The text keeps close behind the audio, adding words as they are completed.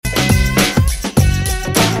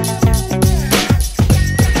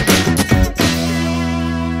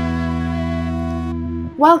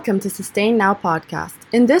Welcome to Sustain Now podcast.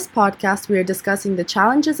 In this podcast, we are discussing the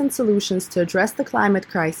challenges and solutions to address the climate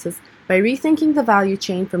crisis by rethinking the value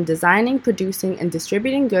chain from designing, producing, and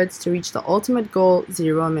distributing goods to reach the ultimate goal,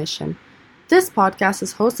 zero emission. This podcast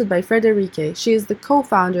is hosted by Friederike. She is the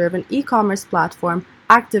co-founder of an e-commerce platform,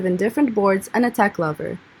 active in different boards, and a tech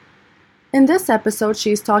lover. In this episode,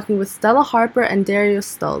 she is talking with Stella Harper and Darius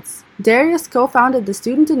Stultz. Darius co-founded the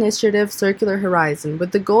student initiative Circular Horizon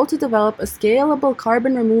with the goal to develop a scalable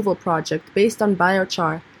carbon removal project based on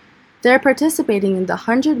biochar. They are participating in the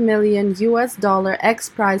 $100 million X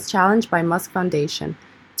Prize challenge by Musk Foundation.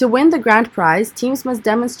 To win the grand prize, teams must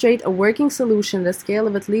demonstrate a working solution at a scale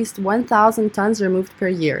of at least 1,000 tons removed per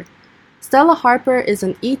year. Stella Harper is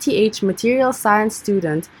an ETH material science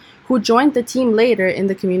student who joined the team later in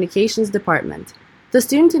the communications department. The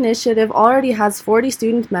student initiative already has 40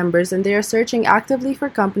 student members, and they are searching actively for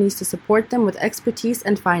companies to support them with expertise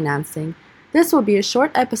and financing. This will be a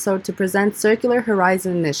short episode to present Circular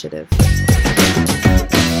Horizon Initiative.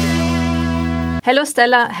 Hello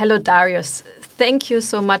Stella, hello Darius. Thank you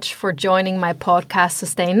so much for joining my podcast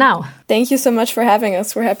Sustain Now. Thank you so much for having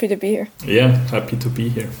us. We're happy to be here. Yeah, happy to be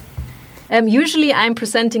here. Usually I'm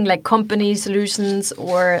presenting like company solutions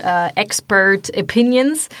or expert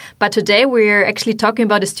opinions, but today we're actually talking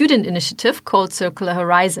about a student initiative called Circular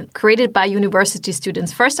Horizon, created by university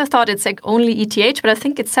students. First I thought it's like only ETH, but I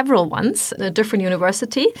think it's several ones at a different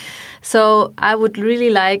university. So I would really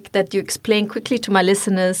like that you explain quickly to my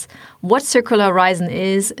listeners what Circular Horizon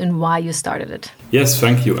is and why you started it. Yes,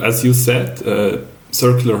 thank you. As you said,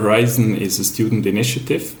 Circular Horizon is a student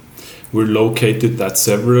initiative. We're located at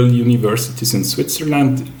several universities in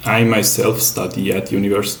Switzerland. I myself study at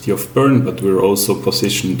University of Bern, but we're also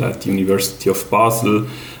positioned at University of Basel,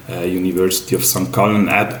 University of St. Gallen,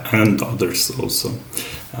 and others also.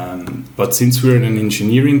 But since we're an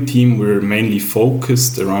engineering team, we're mainly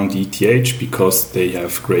focused around ETH because they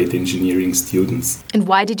have great engineering students. And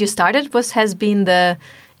why did you start it? What has been the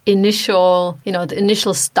initial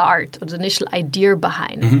start or the initial idea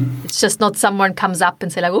behind it? It's just not someone comes up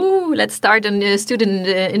and say like, oh, let's start a student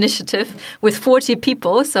initiative with 40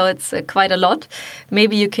 people. So it's quite a lot.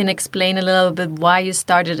 Maybe you can explain a little bit why you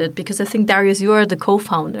started it, because I think, Darius, you are the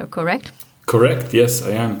co-founder, correct? Correct, yes,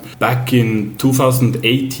 I am. Back in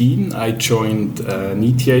 2018, I joined an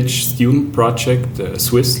ETH student project,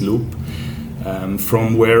 Swiss Loop,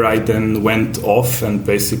 from where I then went off and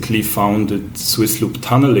basically founded Swiss Loop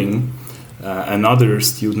Tunneling, another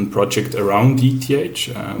student project around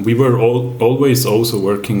ETH. We were always also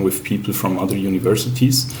working with people from other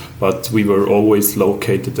universities, but we were always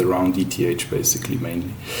located around ETH basically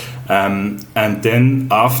mainly. And then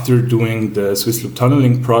after doing the Swiss Loop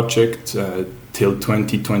Tunneling project till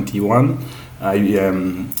 2021,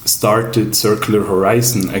 I started Circular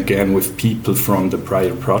Horizon again with people from the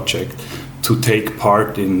prior project to take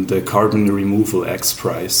part in the Carbon Removal X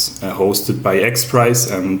Prize, hosted by X Prize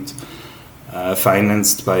and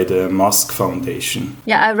financed by the Musk Foundation.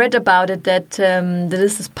 Yeah, I read about it that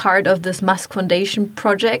this is part of this Musk Foundation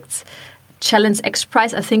project. Challenge X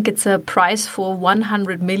Prize, I think it's a prize for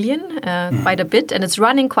 100 million, quite a bit, and it's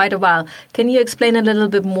running quite a while. Can you explain a little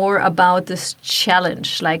bit more about this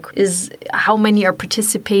challenge? Like, how many are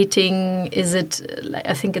participating? Is it,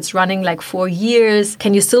 I think it's running like 4 years.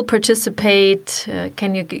 Can you still participate?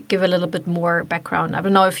 Can you give a little bit more background? I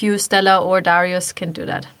don't know if you, Stella, or Darius can do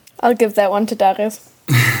that. I'll give that one to Darius.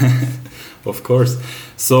 Of course.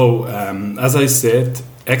 So, as I said,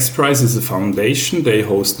 X Prize is a foundation. They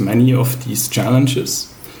host many of these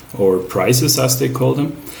challenges, or prizes as they call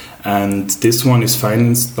them. And this one is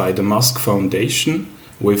financed by the Musk Foundation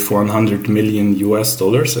with $100 million,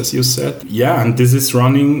 as you said. Yeah, and this is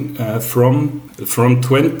running from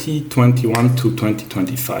 2021 to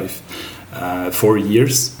 2025, 4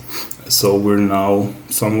 years. So we're now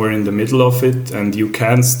somewhere in the middle of it, and you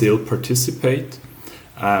can still participate.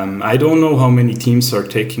 I don't know how many teams are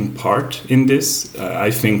taking part in this.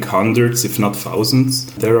 I think hundreds, if not thousands.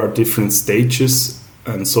 There are different stages,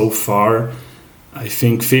 and so far, I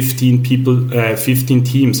think 15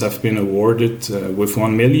 teams have been awarded with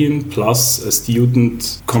 1 million, plus a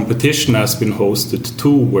student competition has been hosted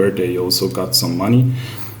too, where they also got some money.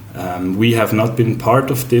 We have not been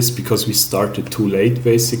part of this because we started too late,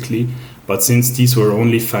 basically. But since these were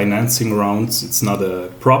only financing rounds, it's not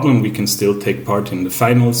a problem. We can still take part in the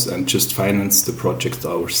finals and just finance the project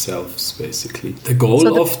ourselves, basically. The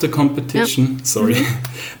goal of the competition,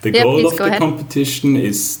 competition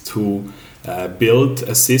is to build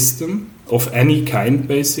a system of any kind,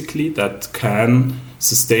 basically, that can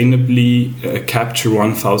sustainably capture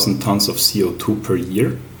 1,000 tons of CO2 per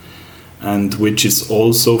year. and which is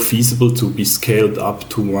also feasible to be scaled up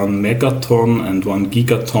to 1 megaton and 1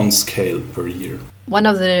 gigaton scale per year. One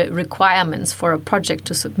of the requirements for a project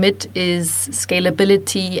to submit is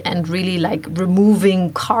scalability and really like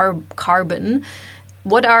removing carbon.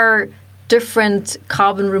 What are different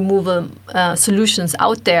carbon removal solutions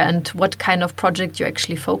out there, and what kind of project you're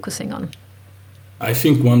actually focusing on? I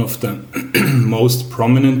think one of the most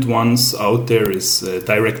prominent ones out there is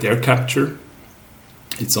direct air capture.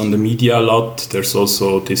 It's on the media a lot. There's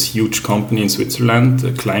also this huge company in Switzerland,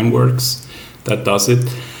 Climeworks, that does it,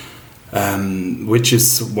 which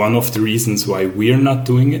is one of the reasons why we're not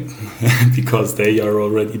doing it, because they are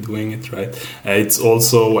already doing it, right? It's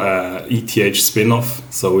also ETH spin-off,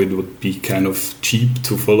 so it would be kind of cheap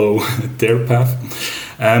to follow their path.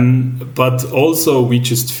 But also we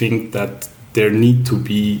just think that there need to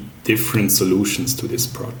be different solutions to this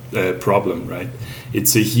problem, right?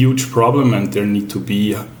 It's a huge problem, and there need to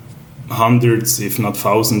be hundreds, if not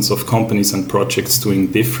thousands, of companies and projects doing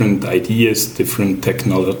different ideas, different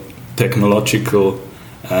technological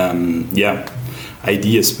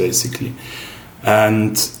ideas, basically.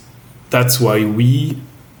 And that's why we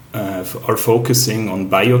are focusing on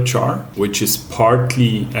biochar, which is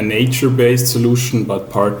partly a nature-based solution, but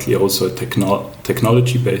partly also a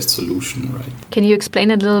technology-based solution, right? Can you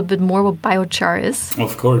explain a little bit more what biochar is?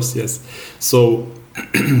 Of course, yes. So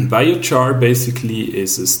biochar basically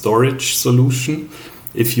is a storage solution.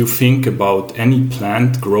 If you think about any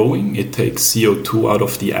plant growing, it takes CO2 out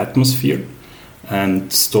of the atmosphere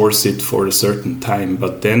and stores it for a certain time.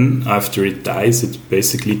 But then after it dies, it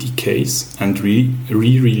basically decays and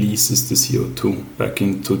re-releases the CO2 back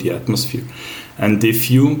into the atmosphere. And if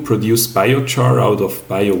you produce biochar out of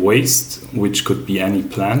bio-waste, which could be any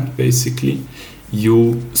plant basically,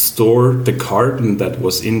 you store the carbon that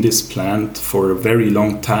was in this plant for a very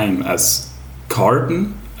long time as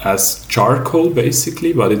carbon, as charcoal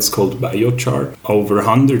basically, but it's called biochar, over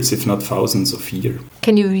hundreds if not thousands of years.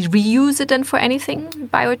 Can you reuse it then for anything,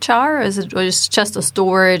 biochar, or is it just a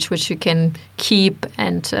storage which you can keep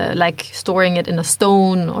and like storing it in a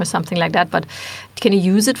stone or something like that, but can you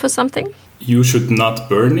use it for something? You should not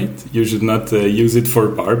burn it. You should not use it for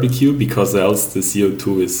barbecue, because else the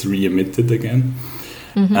CO2 is re-emitted again.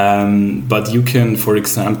 Mm-hmm. But you can, for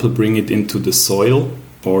example, bring it into the soil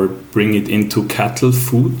or bring it into cattle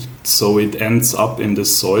food. So it ends up in the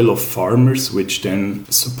soil of farmers, which then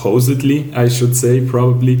supposedly, I should say,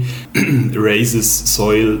 probably raises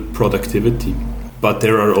soil productivity. But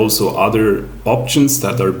there are also other options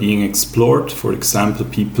that are being explored. For example,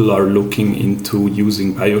 people are looking into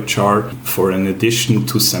using biochar for an addition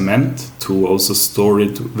to cement, to also store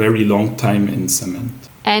it very long time in cement.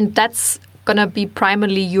 And that's going to be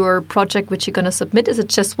primarily your project which you're going to submit? Is it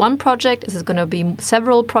just one project? Is it going to be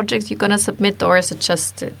several projects you're going to submit? Or is it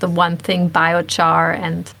just the one thing, biochar,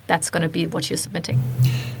 and that's going to be what you're submitting?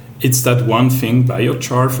 It's that one thing,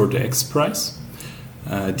 biochar, for the X Prize.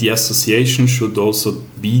 The association should also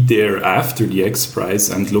be there after the X Prize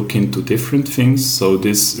and look into different things. So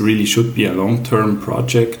this really should be a long-term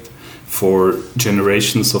project for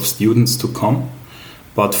generations of students to come.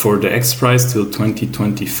 But for the X Prize till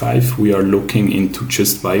 2025, we are looking into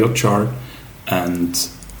just biochar. And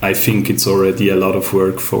I think it's already a lot of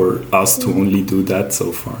work for us to only do that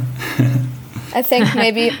so far. I think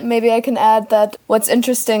maybe I can add that what's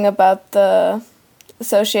interesting about the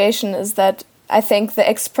association is that I think the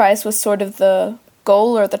X Prize was sort of the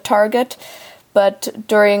goal or the target, but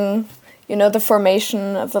during the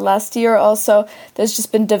formation of the last year also, there's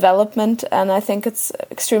just been development, and I think it's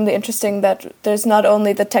extremely interesting that there's not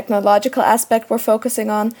only the technological aspect we're focusing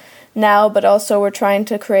on now, but also we're trying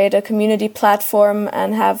to create a community platform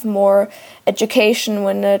and have more education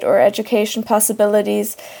education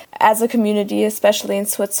possibilities as a community, especially in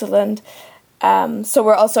Switzerland. So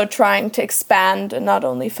we're also trying to expand and not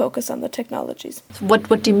only focus on the technologies.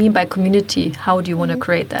 What do you mean by community? How do you want to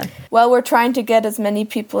create that? Well, we're trying to get as many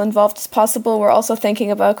people involved as possible. We're also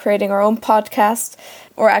thinking about creating our own podcast,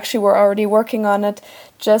 or actually we're already working on it,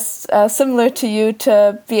 just similar to you,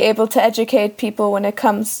 to be able to educate people when it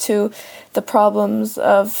comes to the problems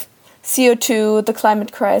of CO2, the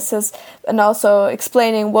climate crisis, and also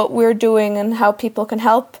explaining what we're doing and how people can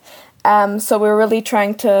help. So we're really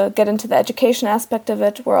trying to get into the education aspect of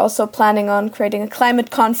it. We're also planning on creating a climate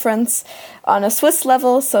conference on a Swiss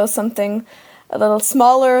level, so something a little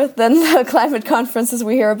smaller than the climate conferences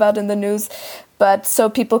we hear about in the news, but so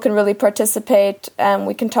people can really participate and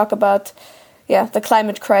we can talk about the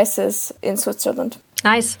climate crisis in Switzerland.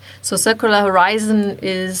 Nice. So Circular Horizon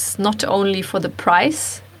is not only for the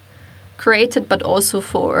prize created, but also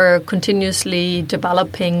for continuously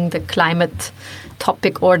developing the climate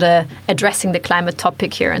topic or addressing the climate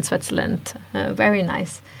topic here in Switzerland. Very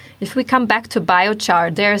nice. If we come back to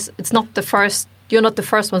biochar, you're not the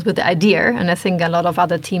first ones with the idea, and I think a lot of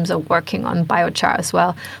other teams are working on biochar as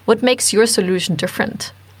well. What makes your solution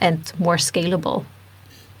different and more scalable?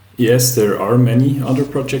 Yes, there are many other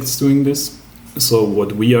projects doing this. So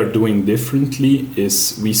what we are doing differently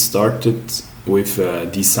is we started with a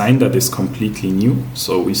design that is completely new.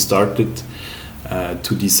 So we started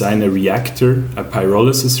to design a reactor, a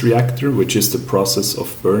pyrolysis reactor, which is the process of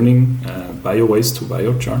burning biowaste to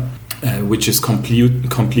biochar, which is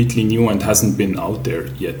completely new and hasn't been out there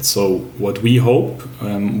yet. So what we hope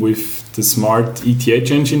with the smart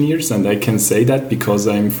ETH engineers, and I can say that because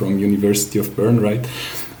I'm from University of Bern, right,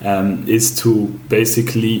 is to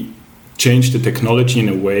basically change the technology in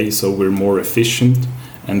a way so we're more efficient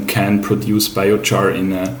and can produce biochar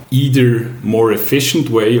in a either more efficient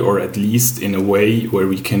way or at least in a way where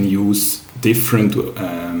we can use different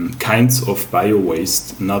kinds of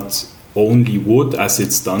bio-waste, not only wood as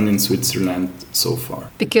it's done in Switzerland so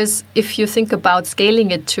far. Because if you think about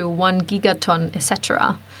scaling it to 1 gigaton,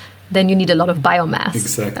 etc., then you need a lot of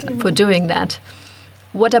biomass for doing that.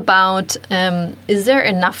 What about, is there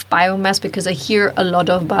enough biomass? Because I hear a lot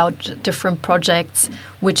about different projects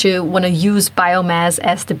which want to use biomass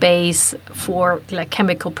as the base for like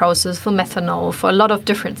chemical process, for methanol, for a lot of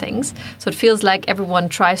different things. So it feels like everyone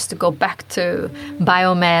tries to go back to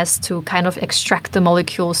biomass to kind of extract the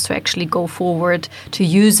molecules to actually go forward, to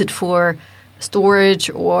use it for storage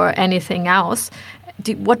or anything else.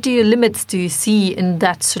 What limits do you see in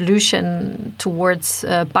that solution towards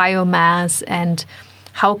biomass, and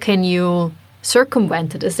how can you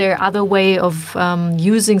circumvent it? Is there other way of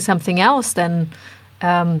using something else than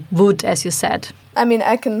wood, as you said? I mean,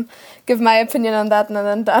 I can give my opinion on that and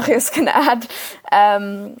then Darius can add.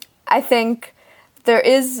 I think there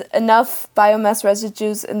is enough biomass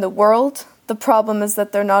residues in the world. The problem is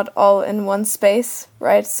that they're not all in one space,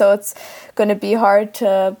 right? So it's going to be hard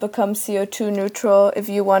to become CO2 neutral if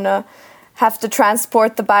you want to have to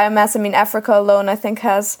transport the biomass. I mean, Africa alone, I think,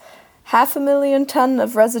 has 500,000 tons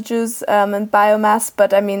of residues in biomass,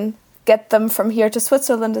 but I mean, get them from here to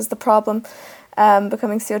Switzerland is the problem,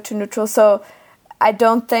 becoming CO2 neutral. So I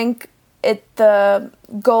don't think the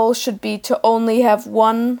goal should be to only have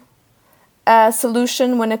one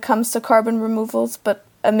solution when it comes to carbon removals, but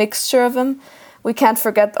a mixture of them. We can't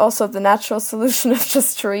forget also the natural solution of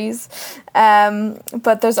just trees.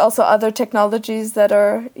 But there's also other technologies that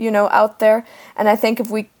are, out there. And I think if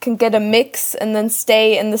we can get a mix and then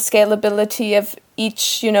stay in the scalability of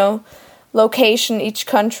each, location, each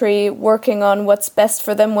country, working on what's best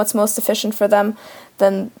for them, what's most efficient for them,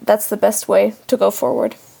 then that's the best way to go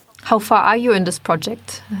forward. How far are you in this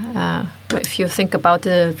project? If you think about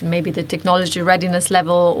maybe the technology readiness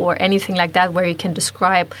level or anything like that, where you can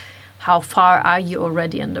describe how far are you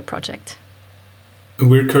already in the project?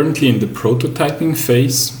 We're currently in the prototyping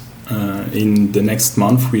phase. In the next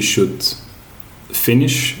month, we should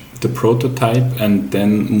finish the prototype and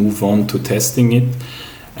then move on to testing it.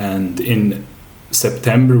 And in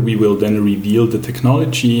September, we will then reveal the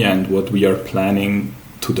technology and what we are planning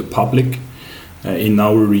to the public in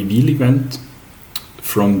our reveal event.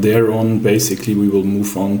 From there on, basically, we will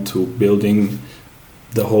move on to building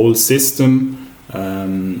the whole system,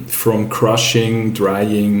 from crushing,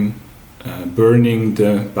 drying, burning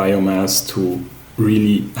the biomass to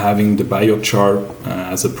really having the biochar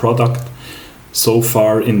as a product. So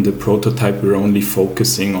far in the prototype, we're only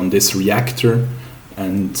focusing on this reactor,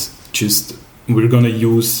 and we're going to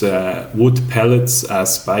use wood pellets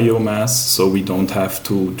as biomass, so we don't have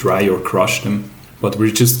to dry or crush them. But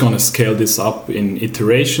we're just going to scale this up in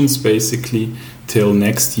iterations, basically, till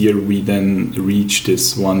next year we then reach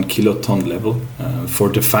this 1 kiloton level. For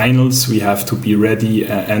the finals, we have to be ready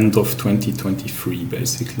end of 2023,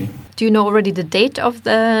 basically. Do you know already the date of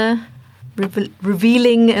the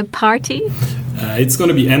revealing party? It's going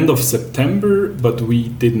to be end of September, but we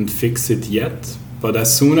didn't fix it yet. But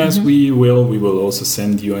as soon as we will also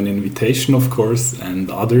send you an invitation, of course,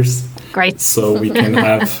 and others. Great. So we can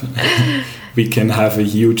have a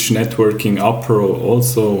huge networking apero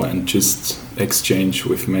also and just exchange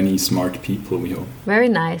with many smart people, we hope. Very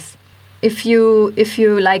nice. If you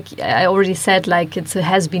like, I already said, like it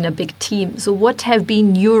has been a big team. So what have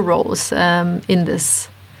been your roles in this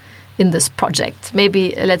project?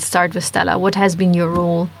 Maybe let's start with Stella. What has been your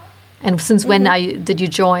role, and since when did you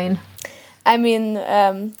join? I mean,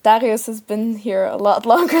 Darius has been here a lot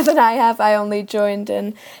longer than I have. I only joined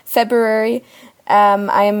in February.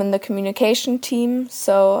 I am in the communication team,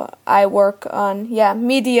 so I work on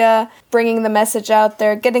media, bringing the message out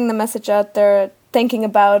there, getting the message out there, thinking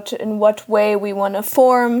about in what way we want to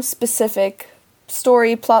form specific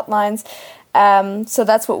story plot lines. So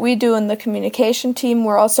that's what we do in the communication team.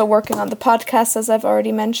 We're also working on the podcast, as I've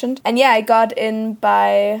already mentioned. And I got in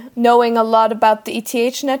by knowing a lot about the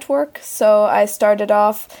ETH network. So I started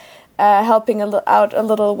off helping out a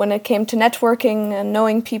little when it came to networking and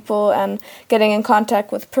knowing people and getting in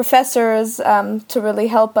contact with professors to really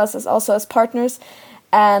help us as partners.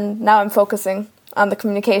 And now I'm focusing on the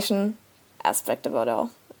communication aspect of it all.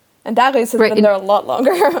 And Darius has been there a lot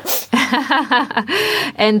longer.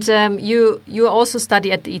 And you also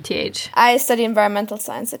study at the ETH. I study environmental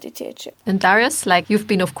science at ETH. And Darius, you've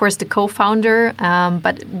been, of course, the co-founder,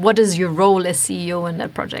 but what is your role as CEO in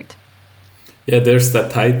that project? Yeah, there's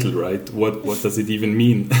that title, right? What does it even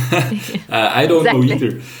mean? I don't know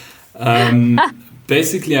either.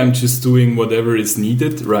 Basically, I'm just doing whatever is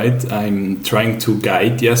needed, right? I'm trying to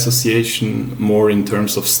guide the association more in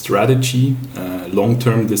terms of strategy,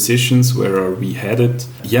 long-term decisions, where are we headed?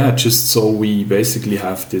 Yeah, just so we basically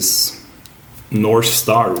have this North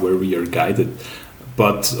Star where we are guided.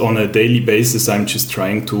 But on a daily basis, I'm just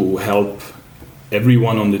trying to help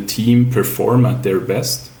everyone on the team perform at their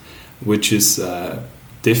best, which is a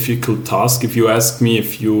difficult task, if you ask me.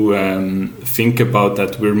 If you think about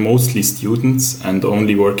that, we're mostly students and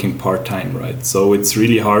only working part-time, right? So it's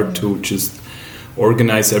really hard to just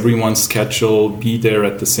organize everyone's schedule, be there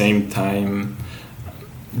at the same time,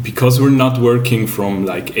 because we're not working from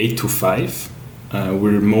 8 to 5.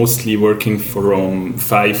 We're mostly working from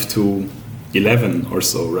 5 to 11 or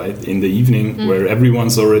so, right, in the evening, where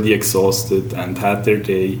everyone's already exhausted and had their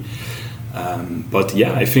day. But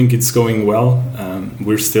I think it's going well.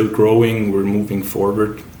 We're still growing, we're moving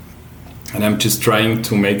forward, and I'm just trying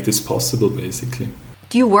to make this possible, basically.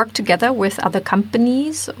 Do you work together with other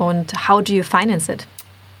companies, and how do you finance it?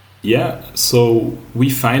 Yeah, so we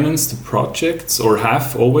finance the projects, or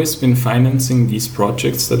have always been financing these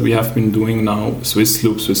projects that we have been doing now.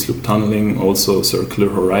 Swissloop Tunneling, also Circular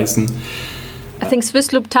Horizon. I think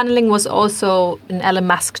Swissloop Tunneling was also an Elon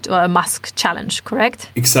Musk or a Musk challenge, correct?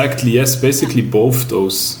 Exactly, yes, basically both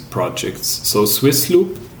those projects. So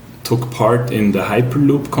Swissloop took part in the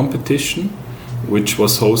Hyperloop competition, which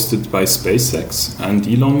was hosted by SpaceX and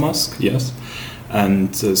Elon Musk, yes. And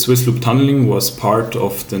Swissloop Tunneling was part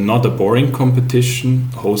of the Not a Boring competition,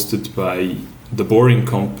 hosted by the Boring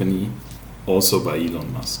Company, also by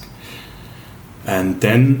Elon Musk. And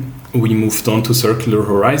then we moved on to Circular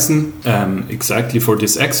Horizon, exactly for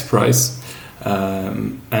this X Prize.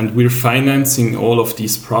 And we're financing all of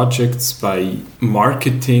these projects by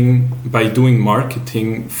doing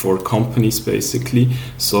marketing for companies, basically.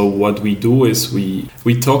 So what we do is we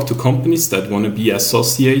talk to companies that want to be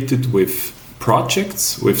associated with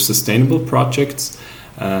projects, with sustainable projects,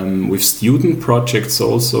 with student projects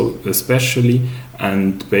also, especially.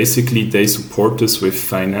 And basically they support us with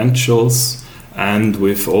financials, and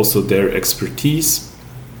with also their expertise,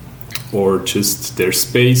 or just their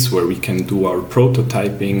space where we can do our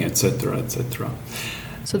prototyping, etc., etc.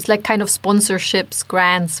 So it's kind of sponsorships,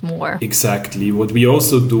 grants more. Exactly. What we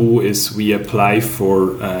also do is we apply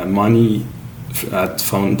for money at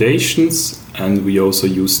foundations, and we also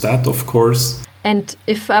use that, of course. And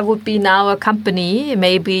if I would be now a company,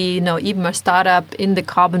 maybe even a startup in the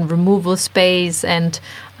carbon removal space, and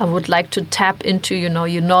I would like to tap into your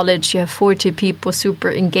knowledge. You have 40 people, super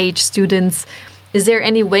engaged students. Is there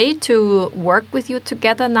any way to work with you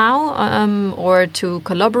together now, or to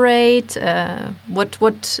collaborate?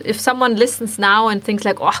 What if someone listens now and thinks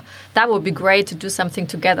that would be great to do something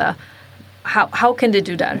together? How can they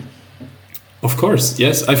do that? Of course,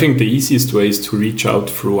 yes. I think the easiest way is to reach out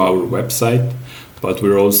through our website, but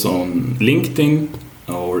we're also on LinkedIn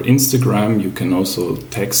or Instagram. You can also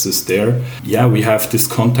text us there. Yeah, we have this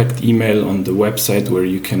contact email on the website where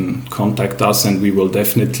you can contact us, and we will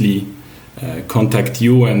definitely contact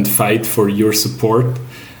you and fight for your support,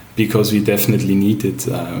 because we definitely need it.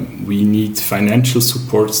 We need financial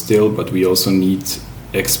support still, but we also need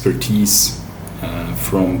expertise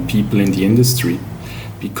from people in the industry,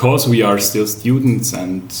 because we are still students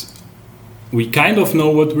and we kind of know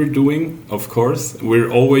what we're doing, of course.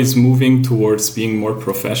 We're always moving towards being more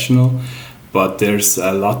professional, but there's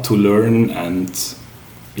a lot to learn, and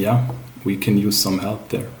we can use some help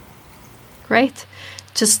there. Great.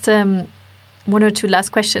 Just one or two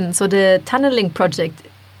last questions. So the tunneling project,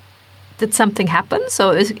 did something happen?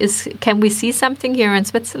 So can we see something here in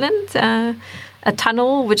Switzerland? A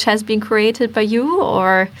tunnel which has been created by you,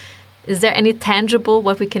 or is there any tangible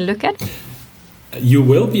what we can look at? you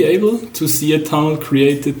will be able to see a tunnel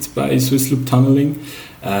created by Swiss Loop Tunneling,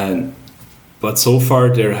 but so far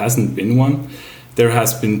there hasn't been one. There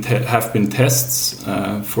have been tests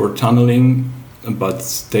for tunneling,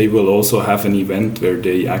 but they will also have an event where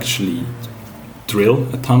they actually drill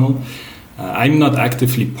a tunnel. I'm not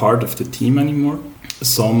actively part of the team anymore.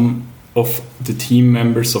 Some of the team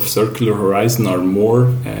members of Circular Horizon are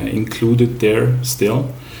more included there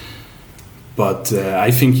still. But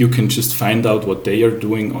I think you can just find out what they are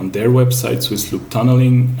doing on their website, Swiss Loop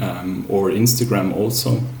Tunneling, or Instagram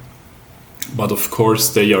also. But of course,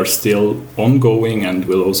 they are still ongoing and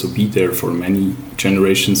will also be there for many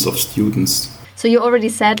generations of students. So you already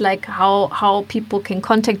said like how people can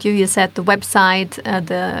contact you. You said the website,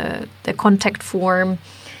 the contact form.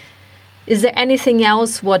 Is there anything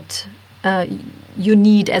else what you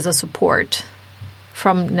need as a support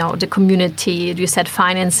from the community? You said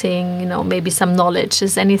financing, maybe some knowledge.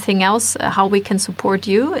 Is anything else how we can support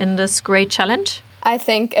you in this great challenge? I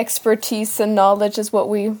think expertise and knowledge is what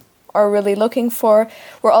we are really looking for.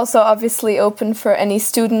 We're also obviously open for any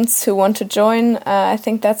students who want to join. I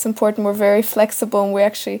think that's important. We're very flexible, and we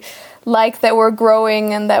actually like that we're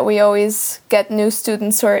growing and that we always get new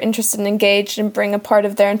students who are interested and engaged and bring a part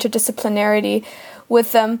of their interdisciplinarity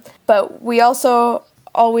with them. But we also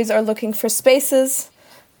always are looking for spaces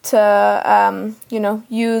to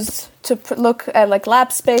use to look at like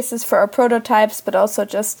lab spaces for our prototypes, but also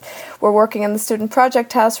just we're working in the student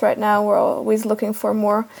project house right now. We're always looking for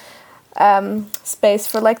more space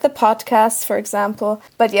for like the podcasts, for example.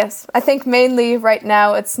 But yes, I think mainly right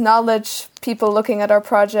now it's knowledge, people looking at our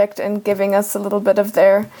project and giving us a little bit of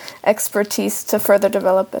their expertise to further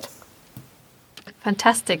develop it.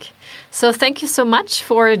 Fantastic. So thank you so much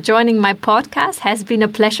for joining my podcast. It has been a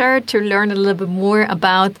pleasure to learn a little bit more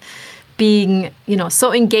about being,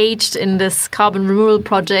 so engaged in this carbon removal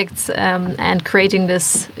project and creating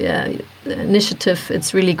this initiative.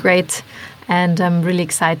 It's really great. And I'm really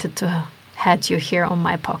excited to have you here on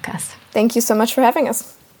my podcast. Thank you so much for having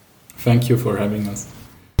us. Thank you for having us.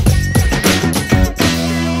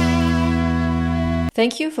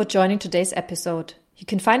 Thank you for joining today's episode. You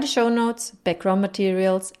can find the show notes, background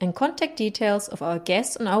materials, and contact details of our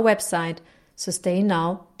guests on our website,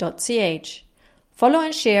 sustainnow.ch. Follow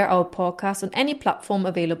and share our podcast on any platform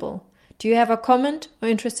available. Do you have a comment or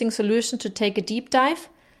interesting solution to take a deep dive?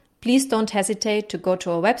 Please don't hesitate to go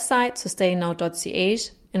to our website,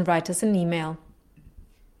 sustainnow.ch, and write us an email.